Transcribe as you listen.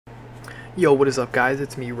Yo, what is up guys?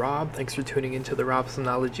 It's me, Rob. Thanks for tuning into the Rob's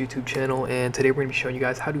Knowledge YouTube channel, and today we're going to be showing you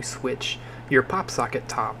guys how to switch your PopSocket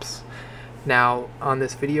tops. Now, on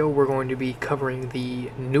this video, we're going to be covering the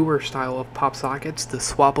newer style of PopSockets, the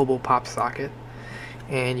Swappable PopSocket.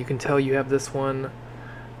 And you can tell you have this one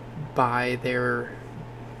by there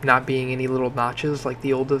not being any little notches like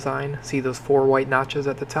the old design. See those 4 white notches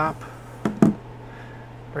at the top?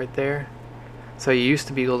 Right there. So you used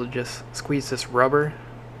to be able to just squeeze this rubber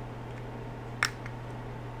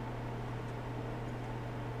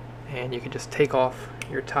and you could just take off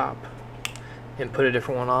your top and put a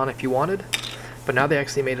different one on if you wanted, but now they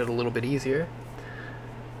actually made it a little bit easier.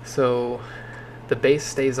 So the base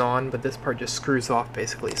stays on, but this part just screws off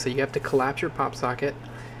basically. So you have to collapse your PopSocket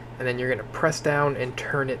and then you're going to press down and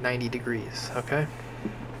turn it 90 degrees, okay?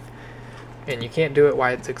 And you can't do it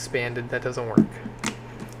while it's expanded, that doesn't work.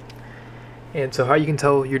 And so how you can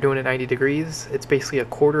tell you're doing it 90 degrees, it's basically a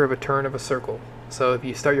quarter of a turn of a circle. So if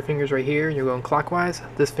you start your fingers right here and you're going clockwise,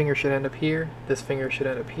 this finger should end up here, this finger should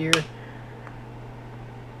end up here.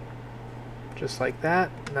 Just like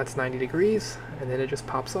that, and that's 90 degrees, and then it just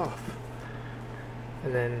pops off.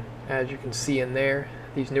 And then as you can see in there,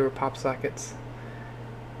 these newer PopSockets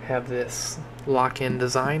have this lock-in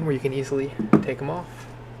design where you can easily take them off.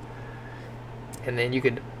 And then you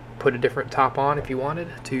could put a different top on if you wanted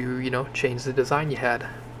to, you know, change the design you had.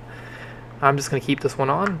 I'm just going to keep this one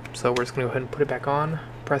on, so we're just going to go ahead and put it back on,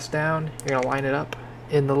 press down, you're going to line it up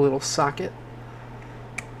in the little socket,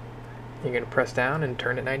 you're going to press down and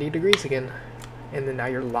turn it 90 degrees again, and then now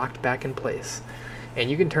you're locked back in place. And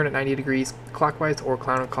you can turn it 90 degrees clockwise or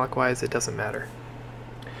counterclockwise, it doesn't matter.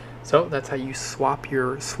 So that's how you swap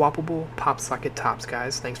your swappable PopSocket tops,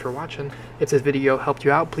 guys. Thanks for watching. If this video helped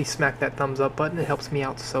you out, please smack that thumbs up button. It helps me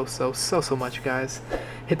out so much, guys.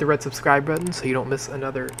 Hit the red subscribe button so you don't miss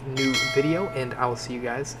another new video, and I will see you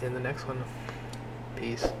guys in the next one.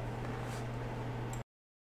 Peace.